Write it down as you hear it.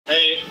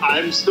Hey,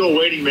 I'm still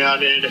waiting,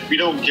 man, and if we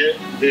don't get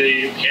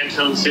the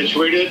Pantone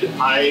situated,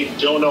 I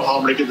don't know how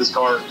I'm gonna get this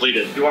car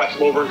completed. You wanna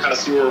come over and kind of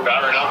see where we're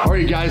at right now? All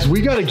right, guys,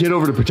 we gotta get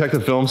over to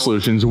Protective Film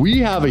Solutions. We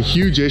have a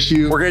huge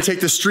issue. We're gonna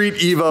take the Street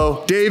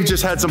Evo. Dave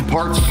just had some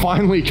parts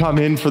finally come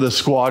in for the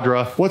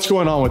Squadra. What's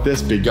going on with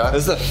this, big guy?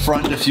 This is the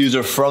front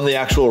diffuser from the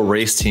actual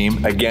race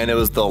team. Again, it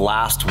was the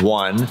last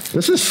one.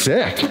 This is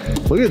sick.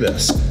 Look at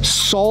this.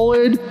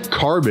 Solid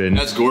carbon.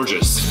 That's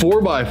gorgeous.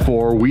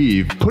 4x4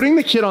 weave. Putting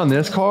the kit on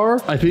this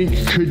car, I think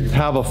could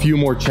have a few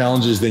more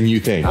challenges than you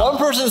think. One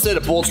person said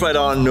it bolts right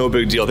on, no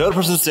big deal. The other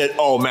person said,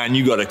 oh man,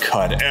 you gotta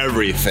cut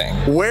everything.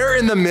 Where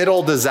in the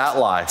middle does that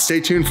lie?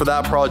 Stay tuned for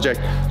that project.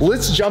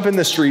 Let's jump in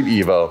the Street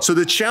Evo. So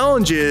the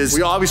challenge is,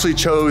 we obviously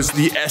chose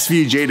the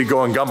SVJ to go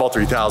on Gumball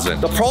 3000.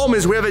 The problem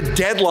is we have a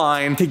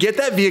deadline to get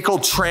that vehicle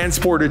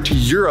transported to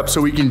Europe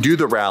so we can do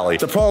the rally.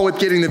 The problem with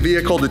getting the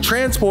vehicle to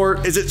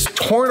transport is it's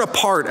torn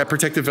apart at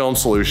Protective Film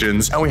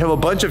Solutions, and we have a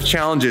bunch of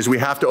challenges we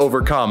have to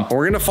overcome. And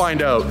we're gonna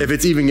find out if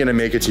it's even gonna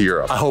make it to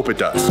Europe. I hope it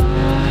does. Come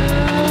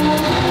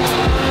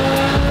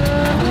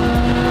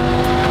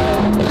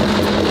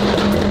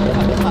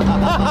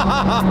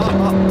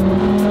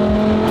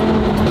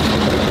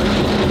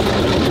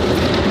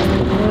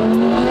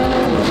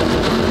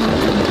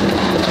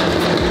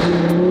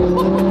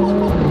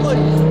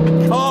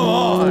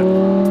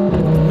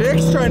on.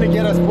 Nick's trying to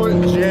get us put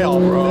in jail,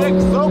 bro.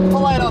 Nick's so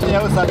polite on the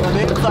outside, but on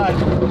the inside,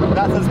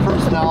 that's his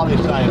personality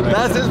shining, right?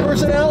 That's his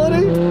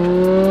personality?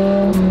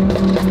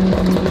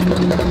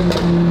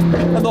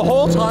 And the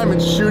whole time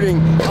it's shooting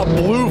a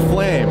blue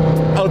flame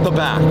out the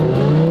back.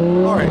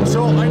 All right,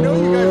 so I know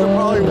you guys are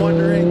probably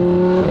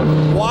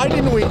wondering, why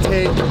didn't we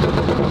take,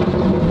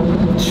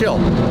 chill,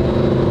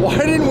 why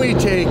didn't we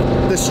take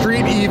the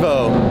Street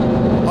Evo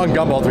on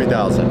Gumball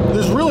 3000?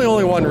 There's really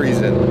only one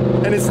reason,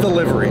 and it's the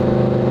livery.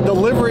 The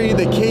livery,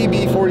 the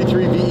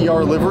KB43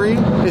 VER livery,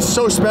 is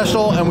so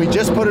special, and we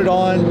just put it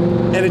on,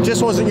 and it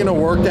just wasn't gonna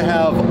work to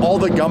have all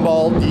the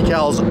Gumball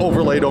decals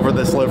overlaid over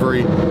this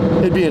livery.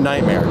 It'd be a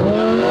nightmare.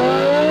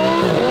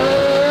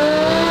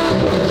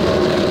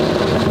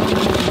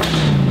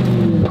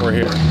 We're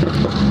here.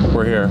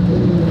 We're here.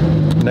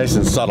 Nice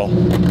and subtle.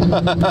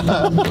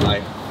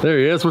 Hi. There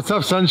he is. What's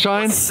up,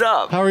 Sunshine? What's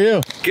up? How are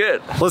you?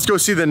 Good. Let's go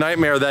see the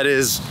nightmare that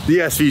is the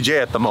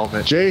SVJ at the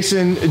moment.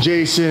 Jason.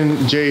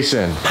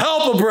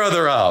 Help a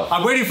brother out.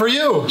 I'm waiting for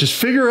you. Just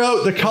figure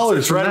out the colors.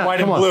 It's red, white,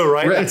 and blue,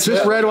 right? It's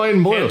just red, white,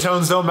 and blue.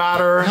 Pantones don't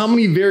matter. How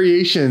many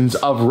variations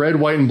of red,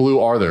 white, and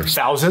blue are there?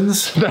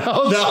 Thousands.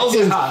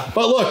 Thousands. Yeah.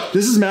 But look,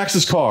 this is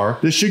Max's car.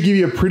 This should give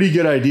you a pretty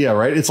good idea,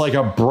 right? It's like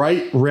a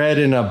bright red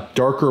and a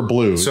darker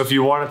blue. So if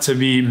you want it to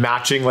be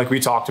matching like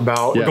we talked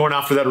about, we're going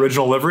after that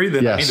original livery,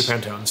 then I need the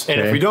Pantones. And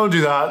if we don't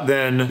do that,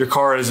 then your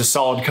car is a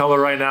solid color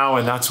right now,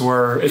 and that's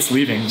where it's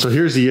leaving. So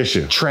here's the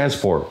issue.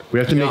 Transport. We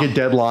have to make a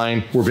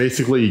deadline. We're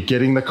basically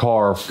getting the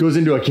car, goes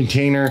into a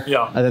container,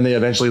 and then they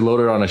eventually load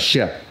it on a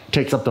ship.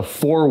 Takes up to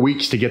 4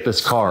 weeks to get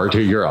this car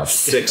to Europe.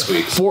 6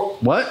 weeks.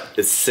 What?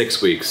 It's 6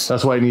 weeks.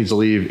 That's why it needs to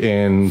leave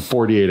in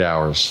 48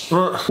 hours.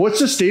 What's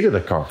the state of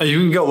the car? You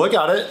can go look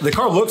at it. The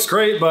car looks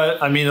great,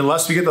 but I mean,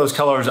 unless we get those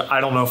colors,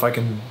 I don't know if I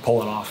can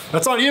pull it off.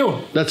 That's on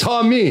you. That's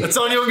on me. That's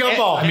on you and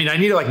Gumball. I mean, I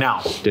need it like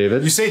now.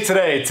 David? You say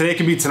today. Today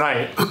can be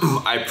tonight.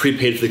 I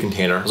prepaid for the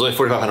container. It was only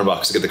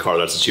 $4,500 to get the car.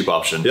 That's a cheap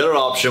option. The other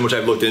option, which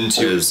I've looked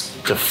into, is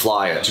to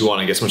fly it. Do you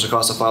want to guess how much it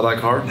costs to fly that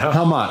car? No.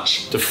 How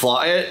much? To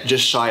fly it,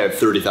 just shy of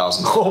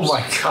 $30,000. Oh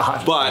my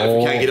God. But if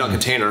we can't get it on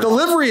container. The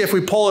livery, if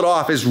we pull it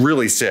off, is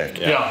really sick.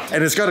 Yeah.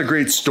 And it's got a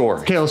great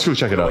story. Okay, let's go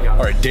check it out.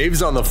 All right,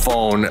 Dave's on the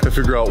phone to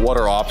figure out what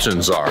our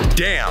options are.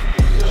 Damn.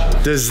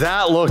 Does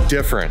that look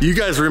different? You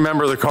guys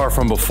remember the car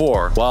from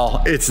before.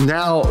 Well, it's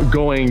now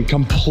going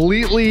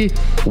completely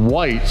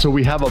white, so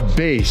we have a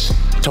base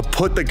to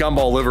put the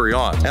Gumball livery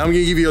on. And I'm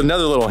gonna give you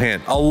another little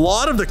hint. A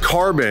lot of the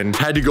carbon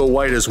had to go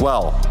white as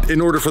well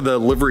in order for the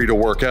livery to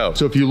work out.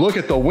 So if you look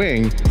at the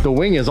wing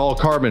is all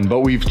carbon,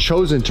 but we've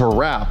chosen to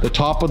wrap the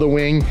top of the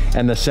wing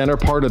and the center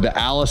part of the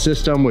ALA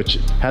system, which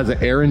has an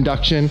air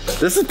induction.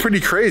 This is pretty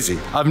crazy.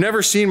 I've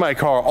never seen my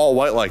car all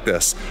white like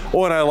this.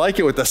 Oh, and I like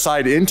it with the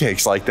side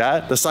intakes like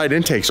that. The side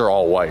intakes are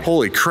all white.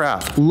 Holy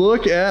crap.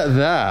 Look at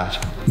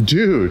that.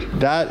 Dude,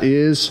 that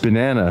is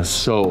bananas.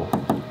 So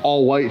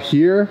all white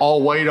here,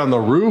 all white on the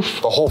roof.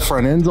 The whole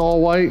front end's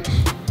all white.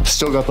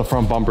 Still got the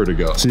front bumper to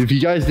go. So if you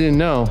guys didn't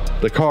know,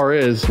 the car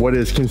is what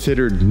is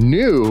considered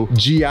new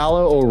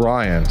Giallo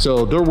Orion.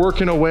 So they're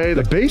working away.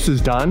 The base is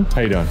done.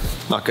 How you doing?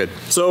 Not good.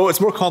 So it's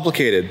more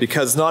complicated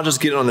because it's not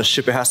just getting on the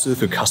ship, it has to go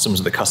through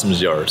customs at the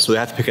customs yard. So they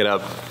have to pick it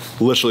up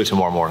literally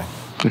tomorrow morning.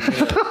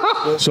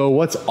 So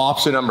what's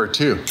option number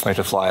 2? I have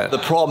to fly it. The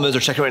problem is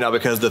they're checking right now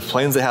because the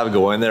planes they have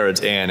going there,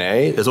 it's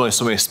ANA. There's only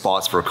so many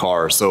spots for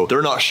cars. So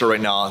they're not sure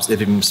right now if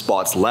even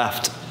spots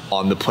left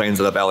on the planes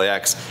out of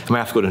LAX, I might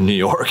have to go to New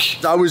York.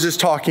 I was just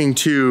talking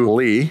to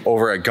Lee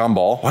over at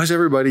Gumball. Why does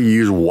everybody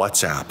use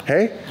WhatsApp?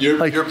 Hey?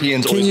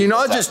 Europeans can you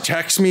not WhatsApp. just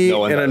text me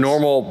in a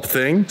normal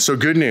thing? So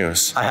good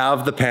news. I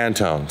have the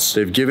Pantones.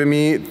 They've given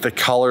me the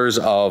colors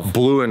of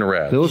blue and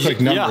red. They look like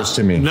numbers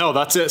to me. No,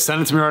 that's it.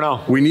 Send it to me right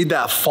now. We need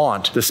that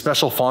font, the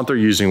special font they're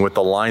using with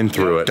the line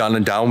through it. Done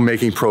and down,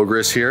 making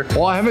progress here.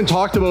 Well, I haven't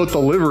talked about the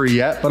livery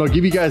yet, but I'll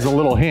give you guys a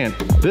little hint.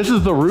 This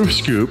is the roof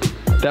scoop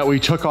that we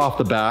took off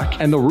the back,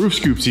 and the roof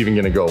scoop's even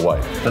gonna go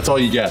white. That's all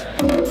you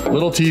get.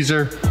 Little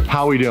teaser,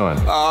 how we doing?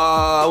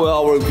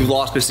 Well, we've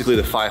lost basically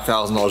the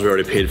 $5,000 we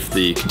already paid for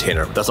the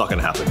container. That's not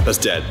gonna happen. That's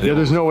dead. Yeah,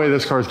 there's no way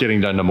this car's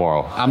getting done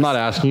tomorrow. I'm not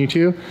asking you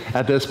to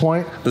at this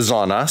point. This is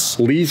on us.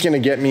 Lee's gonna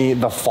get me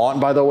the font,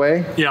 by the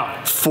way.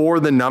 Yeah. For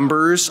the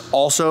numbers,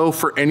 also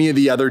for any of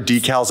the other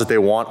decals that they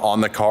want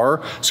on the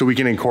car, so we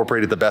can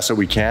incorporate it the best that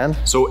we can.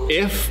 So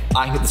if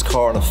I can get this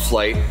car on a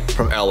flight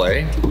from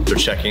LA, they're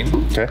checking.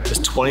 Okay. It's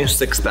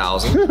 26,000.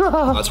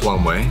 That's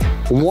one way.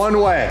 One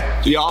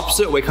way. The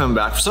opposite way coming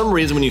back. For some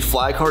reason, when you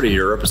fly a car to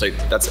Europe, it's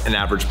like that's an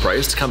average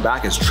price. To come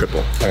back is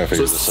triple. So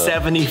it's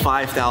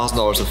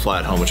 $75,000 to fly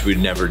at home, which we'd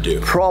never do.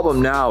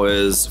 Problem now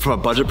is, from a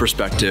budget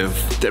perspective,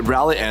 that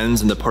rally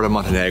ends in the port of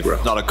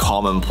Montenegro. Not a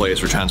common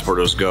place where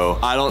transporters go.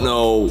 I don't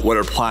know what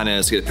our plan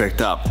is to get it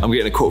picked up. I'm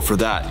getting a quote for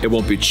that. It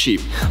won't be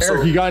cheap.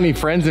 Eric, you got any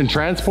friends in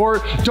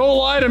transport? Don't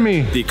lie to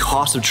me. The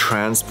cost of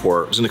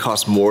transport is going to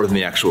cost more than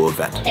the actual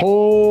event.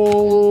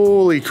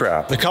 Holy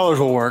crap. The colors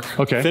will work.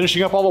 Okay.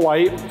 Finishing up all the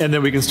white, and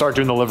then we can start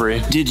doing the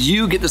livery. Did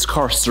you get this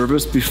car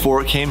serviced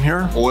before it came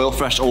here? Oil,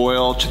 fresh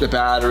oil, check the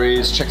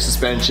batteries, check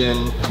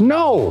suspension.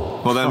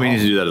 No. Well, then we need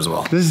to do that as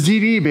well. This is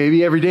DD,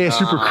 baby. Every day is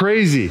super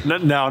crazy.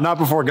 No, not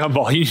before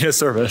Gumball. You need a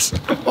service.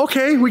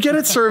 Okay, we get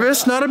it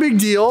serviced. Not a big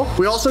deal.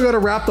 We also got to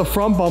wrap the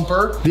front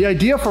bumper. The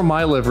idea for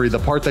my livery, the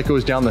part that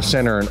goes down the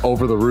center and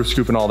over the roof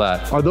scoop and all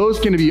that, are those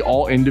going to be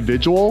all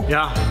individual?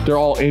 Yeah. They're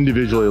all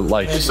individually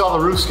like. You saw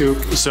the roof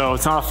scoop, so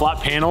it's not a flat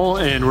panel,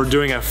 and we're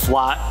doing a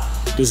flat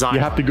design. You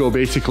have to go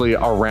basically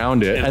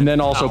around it and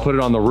then also put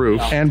it on the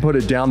roof and put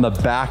it down the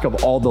back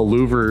of all the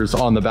louvers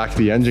on the back of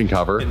the engine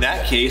cover. In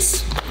that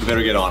case, we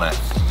better get on it.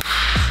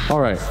 All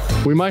right,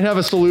 we might have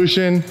a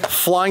solution.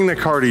 Flying the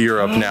car to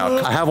Europe now.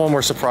 I have one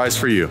more surprise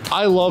for you.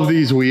 I love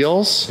these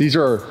wheels. These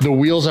are the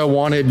wheels I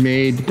wanted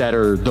made that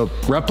are the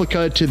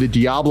replica to the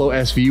Diablo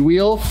SV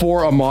wheel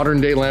for a modern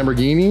day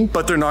Lamborghini,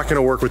 but they're not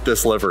gonna work with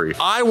this livery.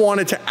 I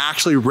wanted to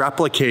actually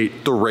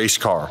replicate the race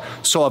car.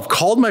 So I've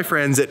called my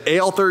friends at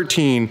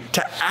AL13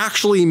 to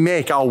actually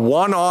make a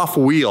one-off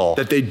wheel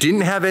that they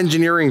didn't have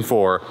engineering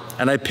for,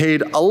 and I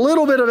paid a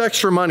little bit of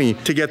extra money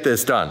to get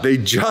this done. They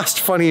just,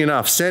 funny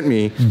enough, sent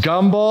me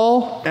Gumball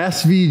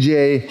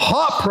SVJ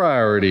Hot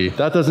Priority.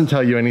 That doesn't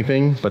tell you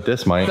anything, but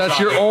this might. That's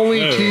your only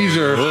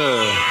teaser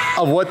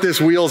of what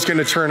this wheel is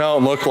gonna turn out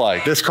and look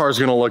like. This car's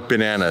gonna look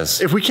bananas.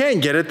 If we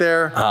can't get it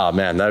there, oh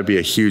man, that would be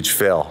a huge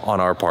fail on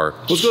our part.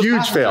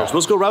 Huge fail.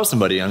 Let's go rouse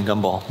somebody on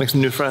Gumball. Make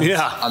some new friends.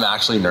 Yeah. I'm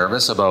actually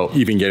nervous about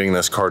even getting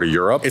this car to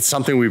Europe. It's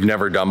something we've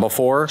never done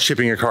before,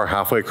 shipping a car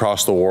halfway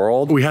across the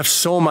world. We have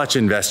so much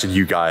invested,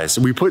 you guys.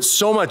 We put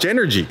so much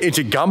energy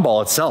into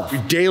Gumball itself. We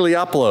daily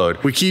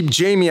upload. We keep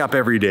Jamie up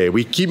every day.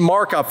 We keep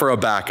Mark up for a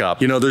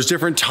backup. You know, there's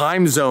different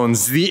time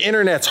zones. The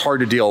internet's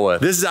hard to deal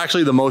with. This is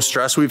actually the most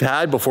stress we've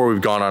had before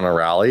we've gone on a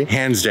rally,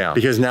 hands down,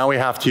 because now we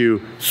have to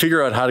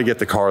figure out how to get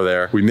the car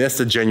there. We missed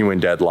a genuine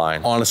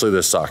deadline. Honestly,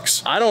 this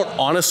sucks. I don't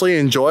honestly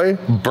enjoy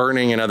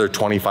burning another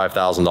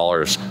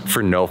 $25,000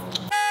 for no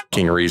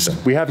reason.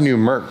 We have new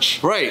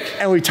merch. Right.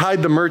 And we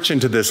tied the merch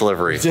into this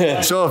livery.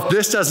 So if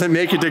this doesn't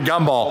make it to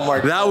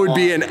Gumball, that would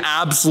be an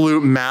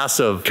absolute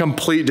massive,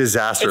 complete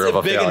disaster of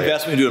a failure. It's a big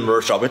investment to do a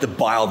merch shop. We have to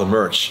buy all the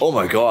merch. Oh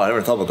my God, I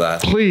never thought about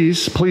that.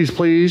 Please, please,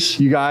 please,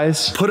 you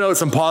guys, put out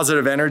some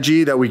positive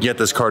energy that we get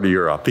this car to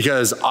Europe,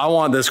 because I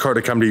want this car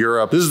to come to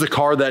Europe. This is the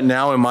car that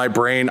now in my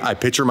brain, I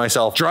picture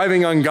myself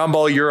driving on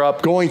Gumball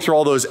Europe, going through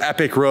all those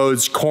epic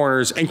roads,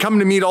 corners, and coming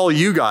to meet all of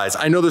you guys.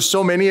 I know there's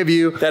so many of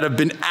you that have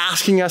been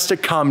asking us to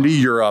come to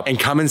Europe and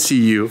come and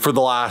see you for the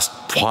last,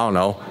 I don't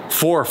know,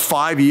 4 or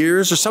 5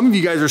 years, or some of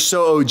you guys are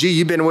so OG,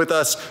 you've been with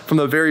us from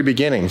the very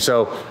beginning.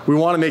 So we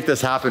want to make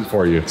this happen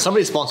for you.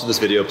 Somebody sponsor this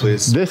video,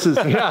 please. This is,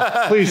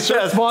 yeah, please.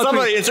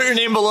 Somebody insert your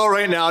name below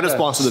right now to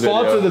sponsor the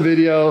video. Sponsor the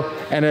video.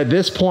 And at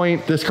this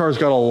point, this car's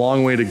got a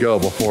long way to go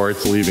before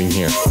it's leaving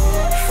here.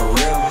 For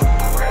real.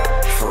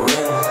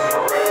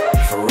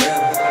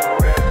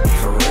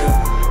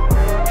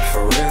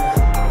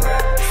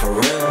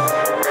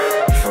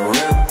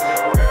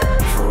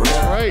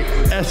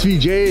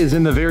 SVJ is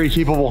in the very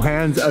capable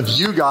hands of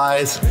you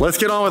guys. Let's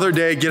get on with our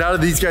day, get out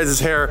of these guys'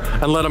 hair,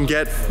 and let them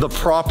get the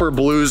proper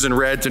blues and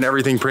reds and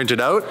everything printed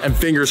out. And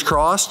fingers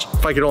crossed,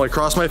 if I could only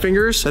cross my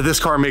fingers, that this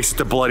car makes it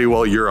to bloody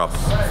well Europe.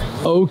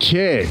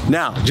 Okay,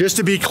 now, just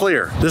to be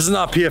clear, this is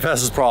not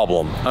PFS's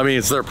problem. I mean,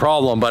 it's their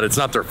problem, but it's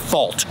not their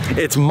fault.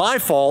 It's my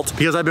fault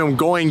because I've been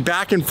going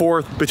back and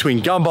forth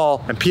between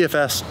Gumball and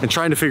PFS and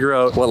trying to figure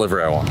out what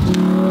livery I want.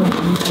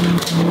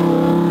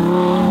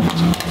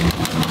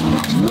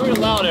 Very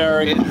loud,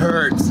 Eric. It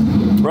hurts.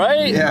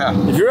 Right?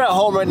 Yeah. If you're at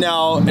home right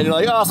now and you're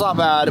like, oh, it's not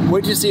bad,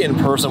 wait till you see it in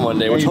person one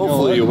day, which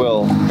hopefully you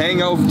will.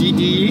 Hang out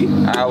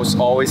DDE, I was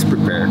always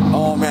prepared.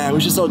 Oh man,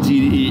 we should sell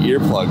DDE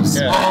earplugs.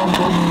 Yeah.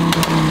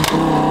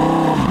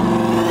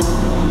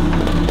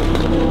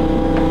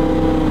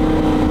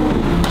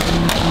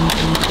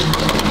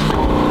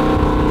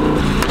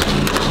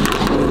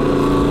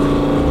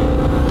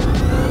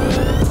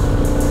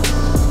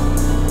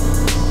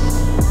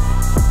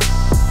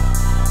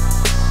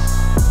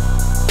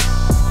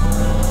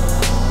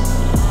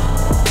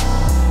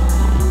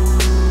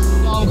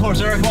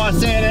 Eric Watt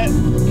saying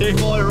it.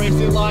 Careful,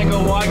 racing line,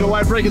 go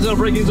wide, braking zone.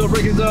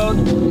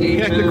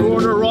 Kick the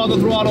corner, raw the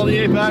throttle, the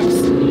apex.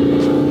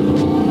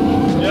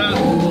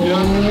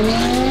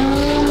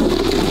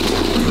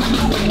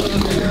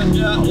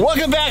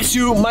 Welcome back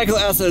to Michael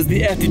S's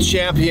The FD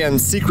Champion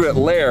Secret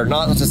Lair.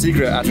 Not such a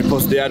secret after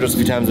posted the address a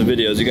few times in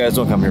videos. You guys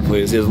don't come here,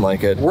 please. He doesn't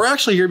like it. We're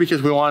actually here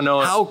because we want to know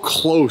how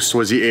close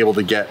was he able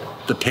to get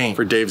the paint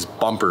for Dave's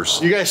bumpers.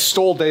 You guys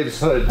stole Dave's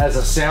hood as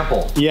a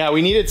sample. Yeah,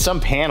 we needed some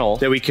panel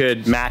that we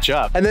could match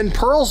up. And then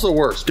pearl's the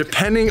worst.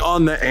 Depending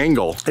on the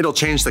angle, it'll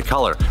change the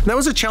color. And that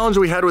was a challenge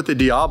we had with the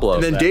Diablo.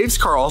 And then Dave's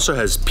car also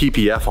has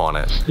PPF on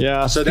it.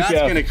 Yeah. So that's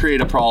gonna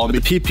create a problem.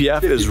 The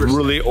PPF is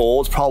really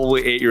old. It's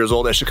probably 8 years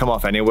old. It should come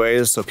off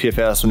anyways. So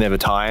PFS, when they have a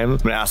time, I'm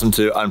gonna ask them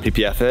to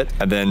un-PPF it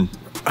and then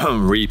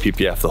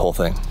re-PPF the whole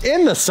thing.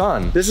 In the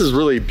sun, this is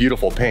really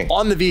beautiful paint.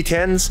 On the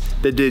V10s,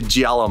 they did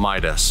Giallo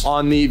Midas.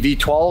 On the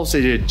V12s,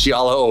 they did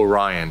Giallo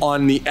Orion.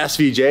 On the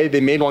SVJ, they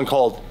made one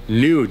called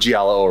New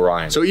Giallo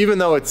Orion. So even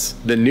though it's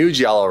the new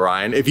Giallo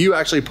Orion, if you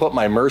actually put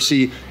my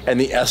Mercy and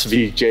the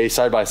SVJ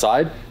side by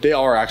side, they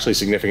are actually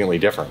significantly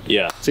different.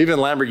 Yeah. So even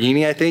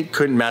Lamborghini, I think,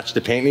 couldn't match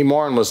the paint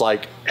anymore and was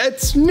like,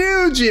 it's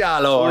new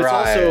Giallo Orion. It's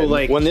also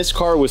like when this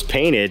car was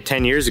painted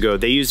 10 years ago,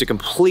 they used a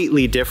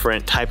completely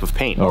different type of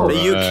paint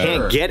that you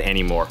can't get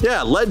anymore.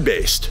 Yeah,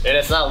 lead-based. And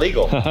it's not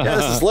legal. Yeah,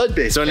 this is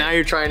lead-based. So now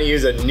you're trying to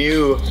use a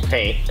new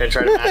paint and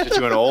trying to match it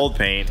to an old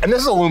paint. And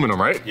this is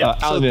aluminum, right? Yeah.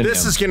 So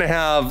this is gonna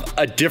have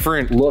a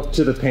different look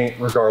to the paint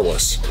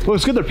regardless.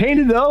 Looks good, they're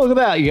painted though. Look at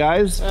that, you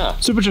guys. Yeah.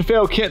 Super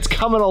Trofeo kit's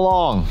coming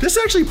along. This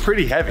is actually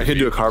pretty heavy. I could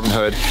do a carbon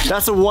hood.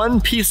 That's the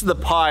one piece of the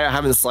pie I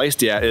haven't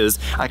sliced yet is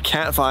I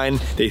can't find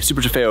the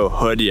Super Trofeo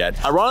hood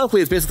yet.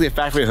 Ironically, it's basically a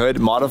factory hood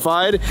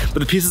modified, but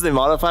the pieces they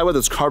modify with,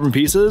 those carbon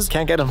pieces,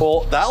 can't get them.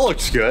 Well, that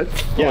looks good.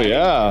 Yeah. Oh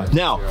yeah.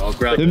 Now,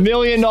 the $1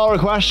 million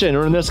question,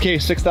 or in this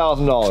case,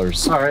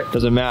 $6,000. All right.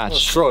 Does it match?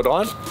 Let's throw it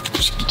on.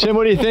 Tim,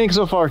 what do you think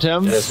so far,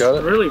 Tim? It's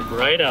really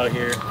bright out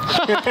here.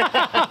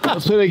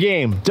 Let's play the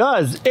game.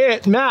 Does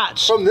it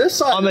match? From this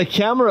side. On the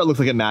camera, it looks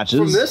like it matches.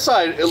 From this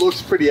side, it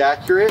looks pretty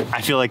accurate.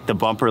 I feel like the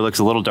bumper looks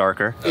a little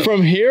darker.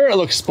 From here, it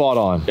looks spot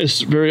on.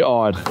 It's very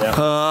odd.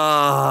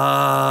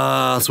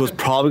 Yeah. So what's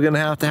probably gonna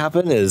have to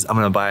happen is I'm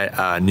gonna buy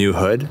a new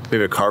hood,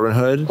 maybe a carbon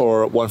hood,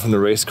 or one from the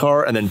race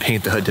car, and then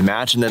paint the hood to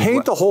match, and then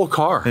paint the whole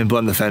car. And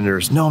blend the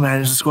fenders. No,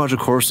 man, it's a Squadra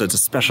Corsa. It's a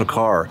special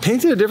car.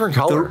 Paint it a different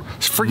color.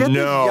 Forget this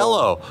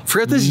yellow.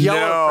 Forget this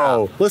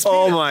yellow crap. Let's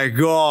paint my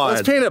God.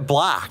 Let's paint it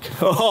black.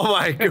 Oh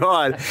my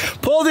God.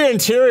 Pull the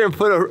interior and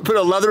put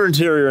a leather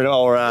interior in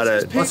while we're at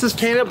it. Let's just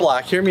paint it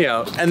black, hear me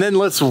out. And then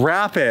let's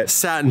wrap it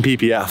satin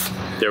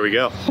PPF. There we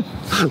go.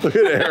 Look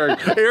at Eric.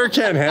 Eric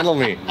can't handle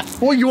me.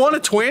 Well, you want a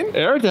twin?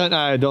 Eric and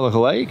I don't look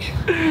alike.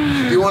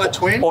 You want a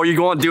twin? Or you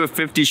going to do a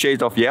 50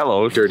 Shades of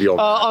Yellow? Dirty old.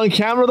 On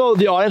camera though,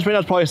 the audience right now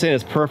is probably saying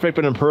it's perfect,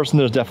 but in person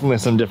there's definitely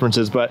some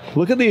differences. But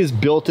look at these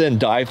built-in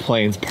dive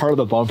planes, part of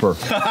the bumper.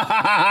 Good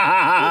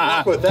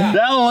luck with that.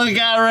 That one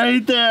guy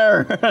right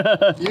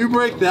there. You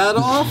break that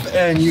off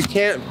and you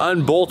can't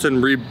unbolt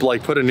and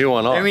put a new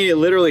one on. I mean, it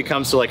literally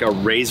comes to like a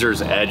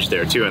razor's edge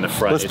there too in the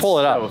front. Let's pull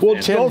it up. Well,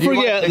 Tim, don't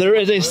forget, there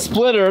is a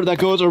splitter that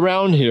goes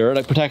around here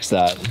that protects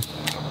that.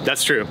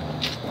 That's true.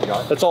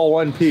 That's all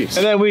one piece.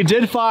 And then we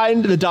did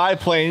find the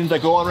dive planes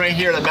that go on right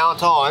here that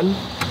mount on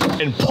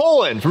in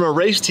Poland from a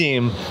race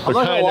team. I'm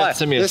not gonna lie,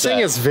 this thing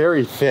is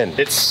very thin.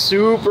 It's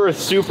super,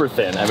 super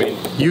thin. I mean,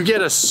 you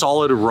get a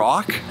solid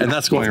rock and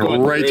that's going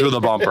right through the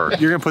bumper.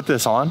 You're gonna put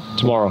this on?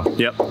 Tomorrow.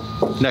 Yep.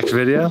 Next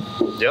video?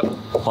 Yep.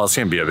 Well, it's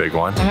gonna be a big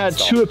one. I had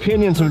two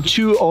opinions from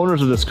two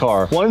owners of this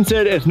car. One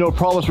said it's no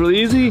problem, it's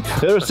really easy.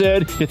 The other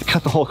said you have to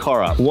cut the whole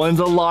car up. One's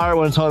a liar,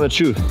 one's telling the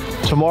truth.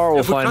 Tomorrow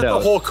we'll find out. If we cut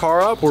the whole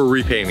car up, we're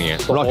repainting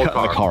it. We're not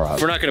cutting the car up.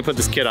 If we're not gonna put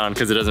this kit on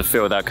because it doesn't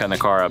fit without cutting the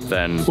car up,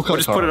 then we'll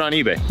just put it on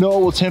eBay. No,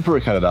 we'll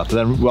temporarily cut it up,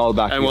 then weld it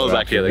back together. And weld it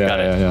back together, got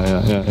it.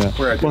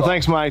 Yeah. Well,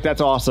 thanks, Mike. That's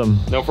awesome.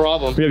 No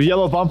problem. We have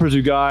yellow bumpers,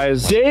 you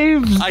guys.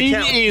 Dave's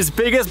DDE's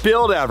biggest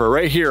build ever,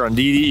 right here on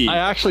DDE. I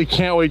actually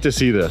can't wait to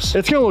see this.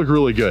 It's gonna look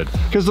really good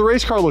because the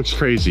race car looks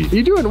crazy. What are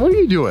you doing? What are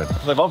you doing?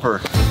 My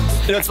bumper.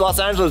 You know, it's Los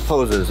Angeles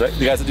poses, right?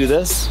 You guys that do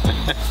this?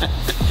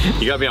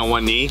 You got me on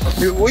one knee.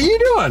 What are you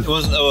doing? It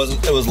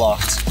was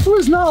locked. It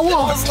was not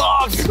locked. It was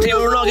locked. Yeah,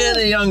 we're not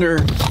getting any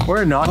younger.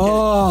 We're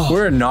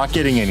not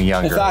getting any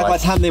younger. In fact, by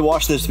the time they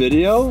watch this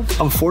video,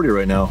 I'm 40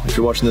 right now, if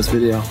you're watching this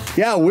video.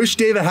 Yeah, wish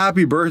Dave a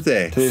happy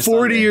birthday. Today's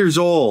 40 Sunday. years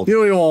old. You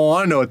don't even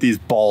want to know what these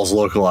balls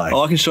look like.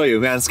 Oh, I can show you.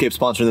 Manscaped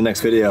sponsoring the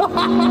next video.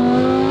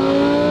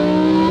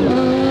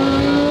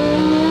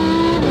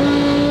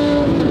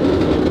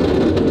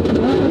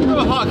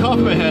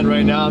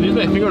 right now. I'm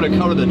using my finger to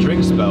cover the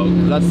drink spout.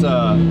 That's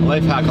a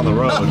life hack on the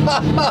road.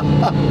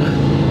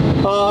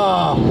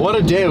 Oh, what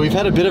a day. We've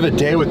had a bit of a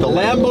day with the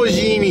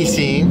Lamborghini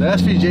scene. The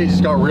SVJ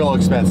just got real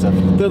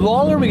expensive. The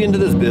longer we get into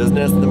this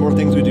business, the more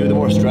things we do, the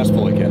more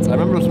stressful it gets. I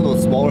remember some of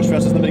those smaller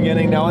stresses in the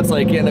beginning. Now it's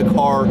like getting a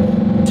car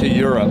to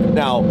Europe.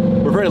 Now,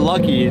 we're very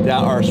lucky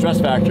that our stress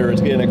factor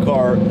is getting a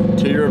car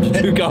to Europe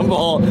to do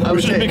gumball.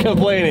 We shouldn't be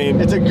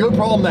complaining. It's a good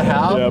problem to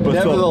have, yeah, but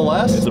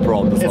nevertheless, it's a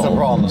problem to solve. It's a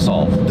problem to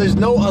solve. There's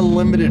no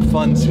unlimited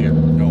funds here.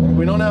 No.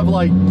 We don't have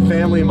like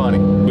family money.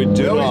 We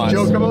do not. We always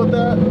joke about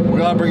that. We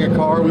gotta bring a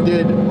car. We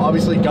did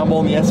obviously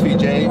gumball in the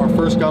SVJ, our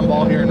first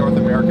gumball here in North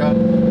America.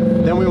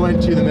 Then we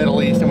went to the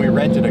Middle East and we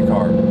rented a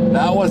car.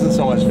 That wasn't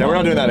so much fun. Yeah, we're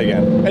not doing that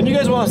again. And you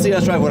guys want to see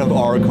us drive one of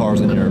our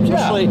cars in Europe.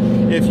 Especially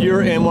if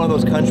you're in one of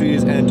those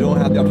countries and don't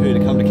have the opportunity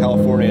to come to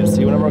California and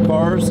see one of our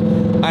cars.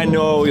 I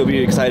know you'll be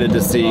excited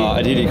to see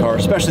a DD car,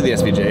 especially the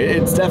SVJ.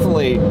 It's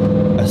definitely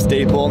a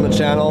staple on the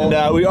channel.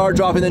 And we are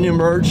dropping the new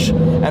merch.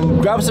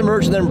 And grab some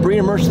merch and then bring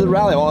your merch to the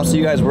rally. I want to see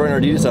you guys wearing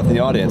our DD stuff in the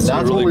audience.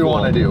 That's really what we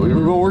want to do. We've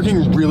been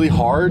working really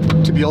hard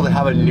to be able to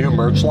have a new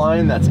merch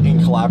line that's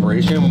in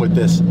collaboration with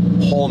this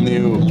whole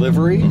new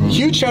livery.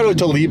 Huge shout out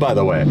to Lee, by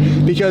the way,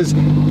 because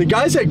the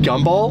guys at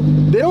Gumball,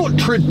 they don't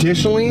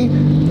traditionally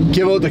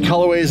give out the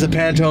colorways, the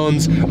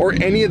Pantones, or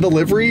any of the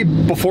livery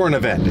before an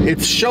event.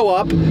 It's show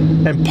up,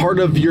 and part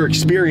of your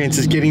experience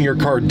is getting your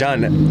car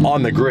done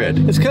on the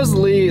grid. It's because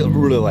Lee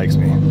really likes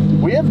me.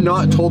 We have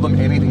not told them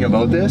anything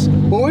about this,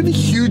 but we have a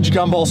huge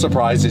Gumball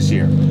surprise this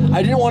year.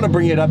 I didn't want to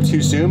bring it up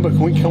too soon, but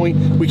we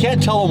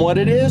can't tell them what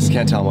it is.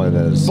 Can't tell them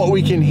what it is. But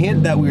we can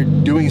hint that we're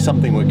doing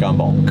something with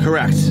Gumball.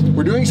 Correct.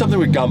 We're doing something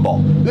with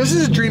Gumball. This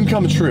is a dream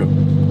come true.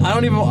 I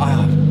don't even,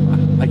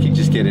 I can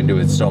just get into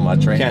it so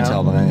much right now. Can't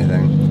tell them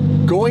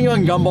anything. Going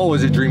on Gumball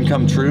was a dream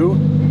come true.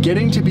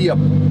 Getting to be a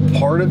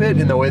part of it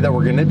in the way that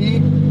we're gonna be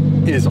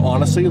is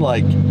honestly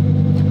like,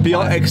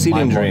 beyond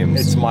exceeding dreams.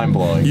 It's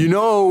mind-blowing. You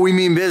know we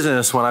mean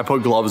business when I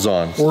put gloves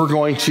on. We're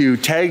going to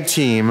tag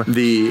team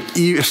the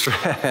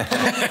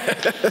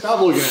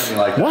Stop looking at me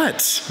like that.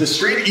 What? The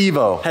Street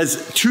Evo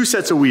has 2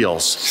 sets of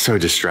wheels. So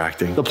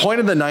distracting. The point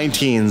of the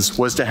 19s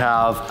was to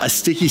have a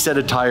sticky set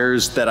of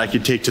tires that I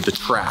could take to the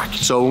track.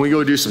 So when we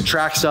go do some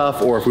track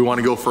stuff, or if we want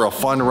to go for a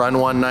fun run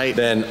one night,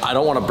 then I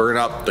don't want to burn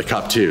up the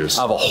Cup 2s.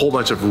 I have a whole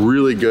bunch of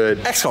really good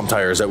XCOM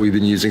tires that we've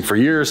been using for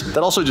years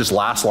that also just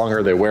last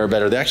longer, they wear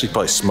better, they actually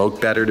probably smoke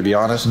better, to be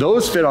honest.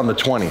 Those fit on the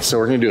 20, so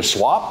we're gonna do a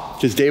swap,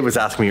 because Dave was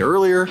asking me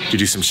earlier to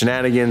do some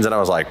shenanigans, and I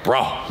was like,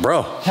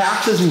 bro.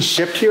 Taxes and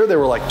shipped here, they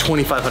were like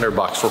 2,500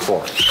 bucks for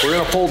 4. We're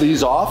gonna pull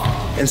these off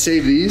and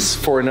save these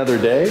for another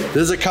day. This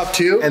is a Cup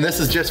 2, and this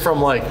is just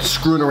from like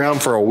screwing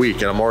around for a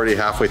week, and I'm already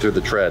halfway through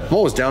the tread. I'm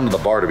almost down to the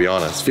bar, to be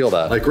honest. Feel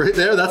that? Like right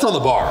there, that's on the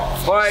bar.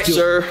 All right,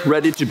 sir,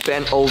 ready to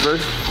bend over?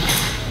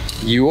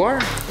 You are?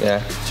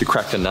 Yeah, to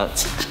crack the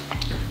nuts.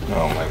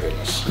 Oh my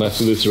goodness. Let's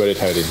do this ready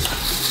tightening.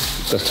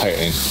 That's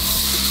tightening.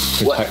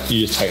 What?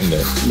 You just tightened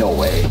it. No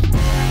way.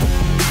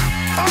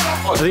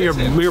 I think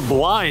you're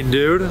blind,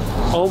 dude.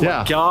 Oh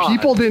my God.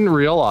 People didn't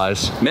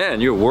realize.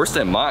 Man, you're worse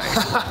than mine.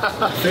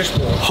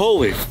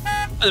 Holy.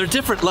 They're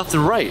different left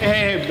and right.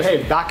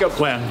 Hey, backup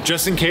plan.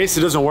 Just in case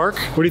it doesn't work.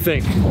 What do you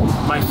think?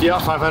 My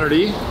Fiat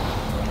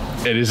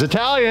 500e? It is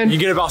Italian. You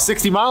get about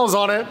 60 miles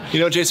on it. You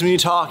know, Jason, when you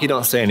talk, you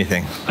don't say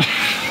anything.